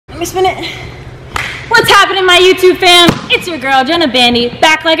me spin it. What's happening, my YouTube fam? It's your girl, Jenna Bandy,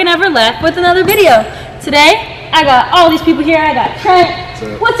 back like I never left with another video. Today, I got all these people here. I got Trent.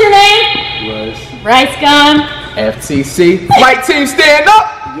 What's your name? RICEGUM. FTC. White team, stand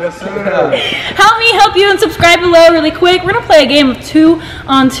up! Yes, sir. Help me help you and subscribe below really quick. We're gonna play a game of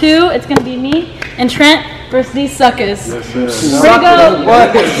 2-on-2. It's gonna be me and Trent versus these suckers. Yes, sir. We're gonna go.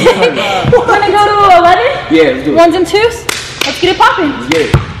 We're gonna go to 11? Yeah, let's do it. 1s and 2s? Let's get it popping. Let's get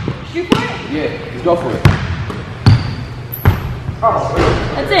it. Shoot for it? Yeah, let's go for it.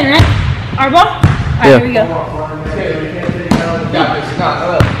 That's in, right? Our ball? Alright, here we go.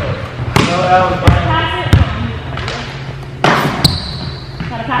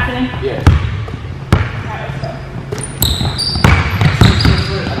 Gotta pass it in? Yeah. Alright, let's go.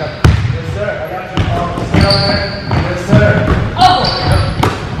 Yes, sir. I got you. Yes, sir. Oh!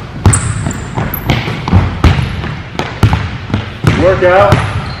 Work out.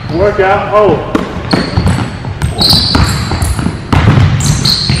 Work out. Oh.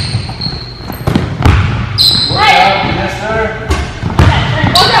 Right. Yes, sir.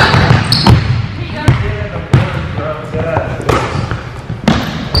 Watch out. Here you go.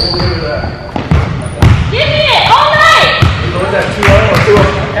 Give me it all night. What was that? 2-0 or 2-up?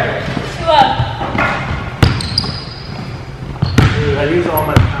 2 up. Dude, I use all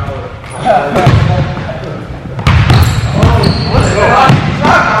my power.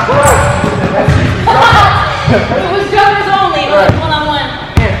 It was jumpers only. It was one-on-one.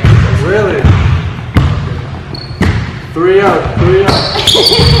 Really? 3-up. 3-up.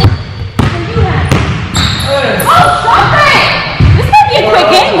 Oh, stop it! This might be a quick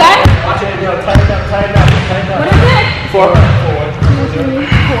game, guys. Watch it, yo. Tighten up, tighten up, tighten up. What is it? 4. 2, 3,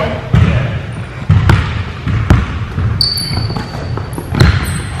 4.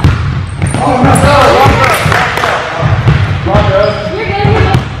 You're good.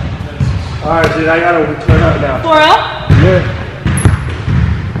 Alright, dude, I gotta turn up now. 4 up? Yeah.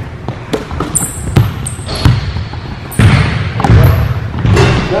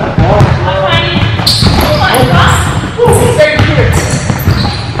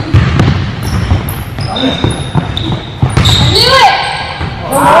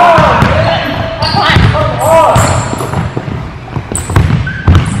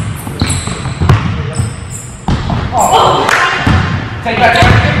 Take that.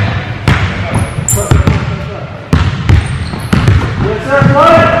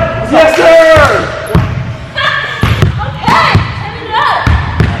 Yes, sir! Okay, turn it up.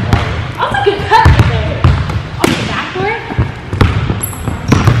 That was a good cut right there. I'll get back for it.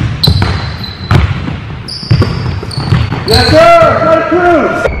 Yes, sir! Let it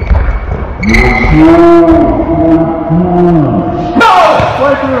cruise! No!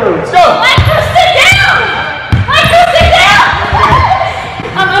 Play through! Let's go! Micro, sit down! Micro, sit down!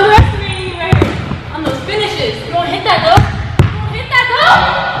 I'm underestimating you right here on those finishes. You won't hit that though. You won't hit that though.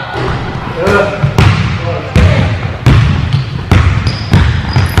 There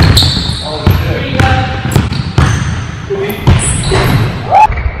you go.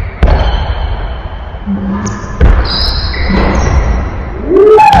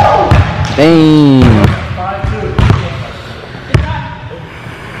 Dang.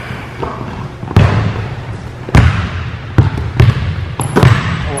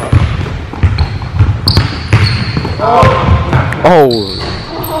 Oh.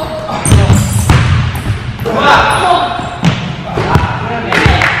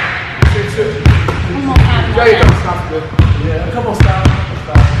 Yeah, a couple stops.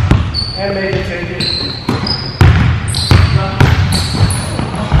 And maybe take it.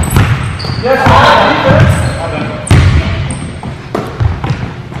 Yes,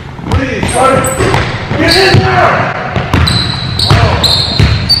 please, sorry. Get in there!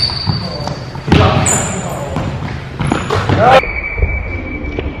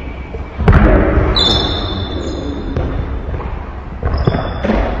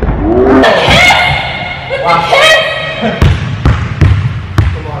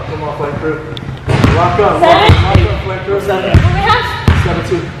 Come on, play through. Lock up, play through. 7. What do we have?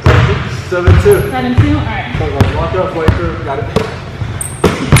 7-2. 7-2. 7-2? Alright. Lock up, play through. Got it.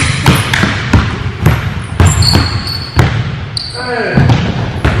 Hey.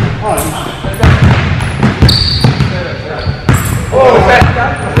 Oh, that.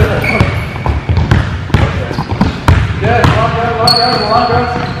 Yeah, lock out.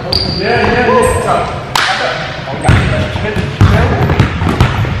 Yeah.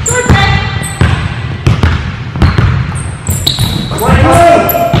 Short back.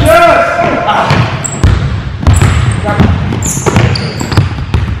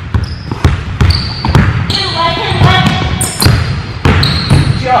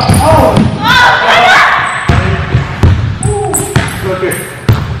 Yes!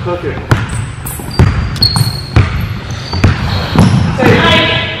 Cooker.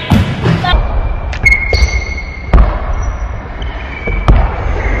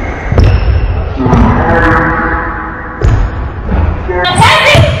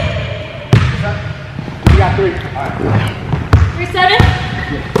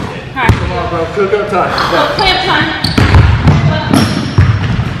 Cook up time. Oh, clamp time.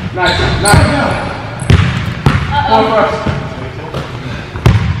 Nice. Uh-oh.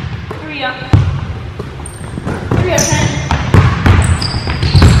 3 up. 3 up, Trent.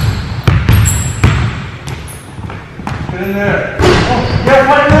 Get in there. Oh, yeah,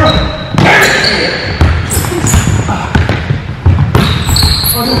 fight through.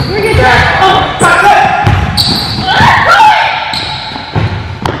 We're good. Oh, that's it.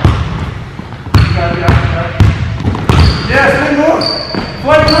 Yes, big move.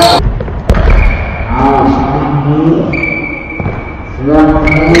 Fight through.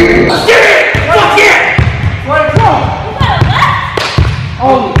 Get it! Fuck it! Fight through. you got a left?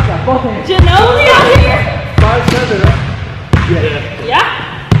 Oh, got both hands. Ginobili out here? 5-7, huh? Yeah. Yeah?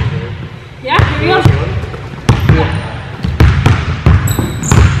 Yeah, here we go.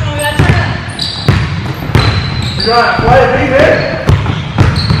 Oh, we gotta turn it. You got it. Play it, leave it.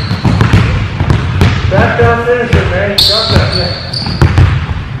 Back down finisher, man. Got that thing.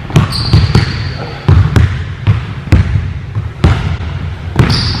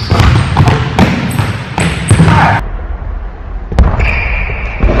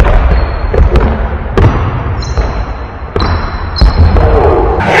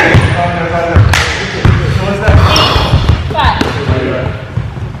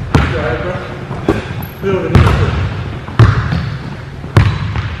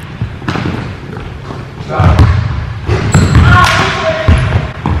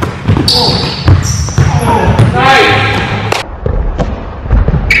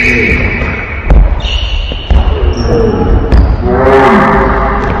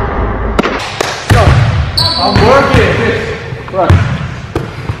 I'm working. Right.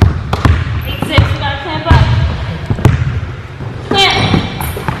 8-6, we gotta clamp up. Clamp.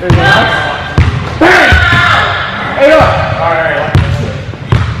 There you go. Bang! 8 up. All right.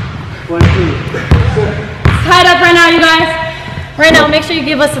 1, 2. Tied up right now, you guys. Right now, make sure you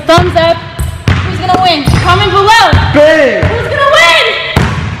give us a thumbs up. Who's gonna win? Comment below. Bang! Who's gonna win?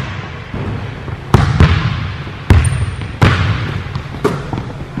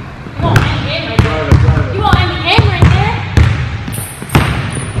 You won't end the game right there. You won't end the game right there.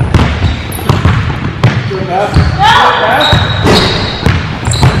 Good pass. No! Pass.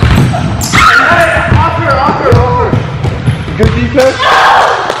 Hey, offer. Good defense. No!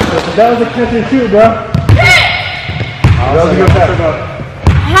 That was a catch and shoot, bro. Hit! That was a good pass.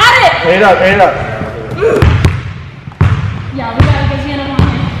 Had it! 8 up. Yeah, we gotta get Jenna on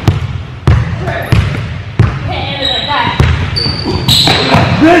here. Can't end it like that.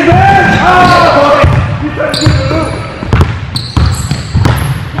 Big man! Oh! You tried to get the loop.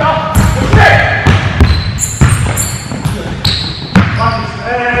 No, it's it.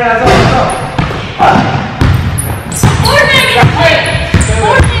 Hey, that's all. More man gets paid!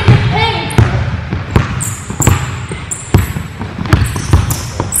 More man gets paid!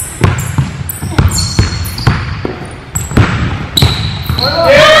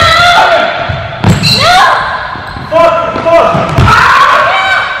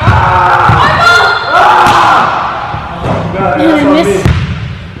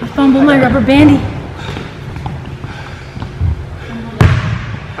 My rubber bandy.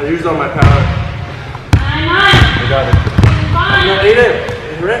 I used all my power. 9-9. I got it. Fine. No, 8 up.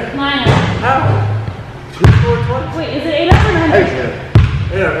 Correct? 9. How? 2 score twice? Wait, is it 8 up or 9 up?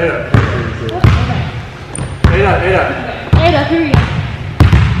 8 up. Okay. 8 up. 8 up, here we go.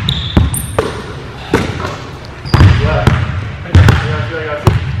 Yeah. I got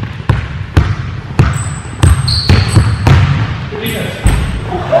you. Good defense.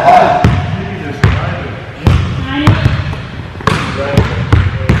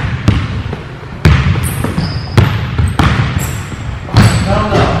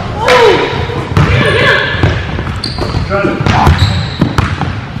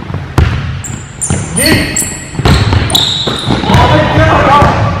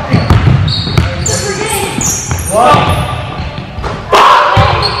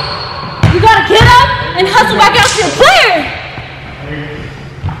 You gotta get up and hustle back out to your player.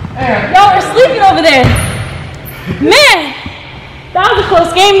 Y'all are sleeping over there. Man, that was a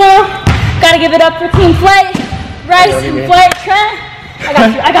close game though. Gotta give it up for Team Flight, Rice and Flight, Trent.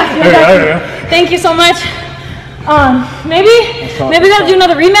 I got you. Thank you so much. Maybe we gotta do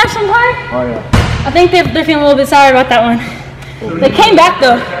another rematch sometime. Oh yeah. I think they're feeling a little bit sorry about that one. They came back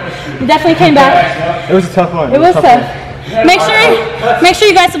though. They definitely came back. It was a tough one. It was tough. Make sure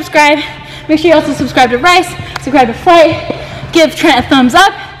you guys subscribe. Make sure you also subscribe to Rice, subscribe to Flight, give Trent a thumbs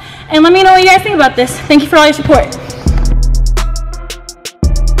up, and let me know what you guys think about this. Thank you for all your support.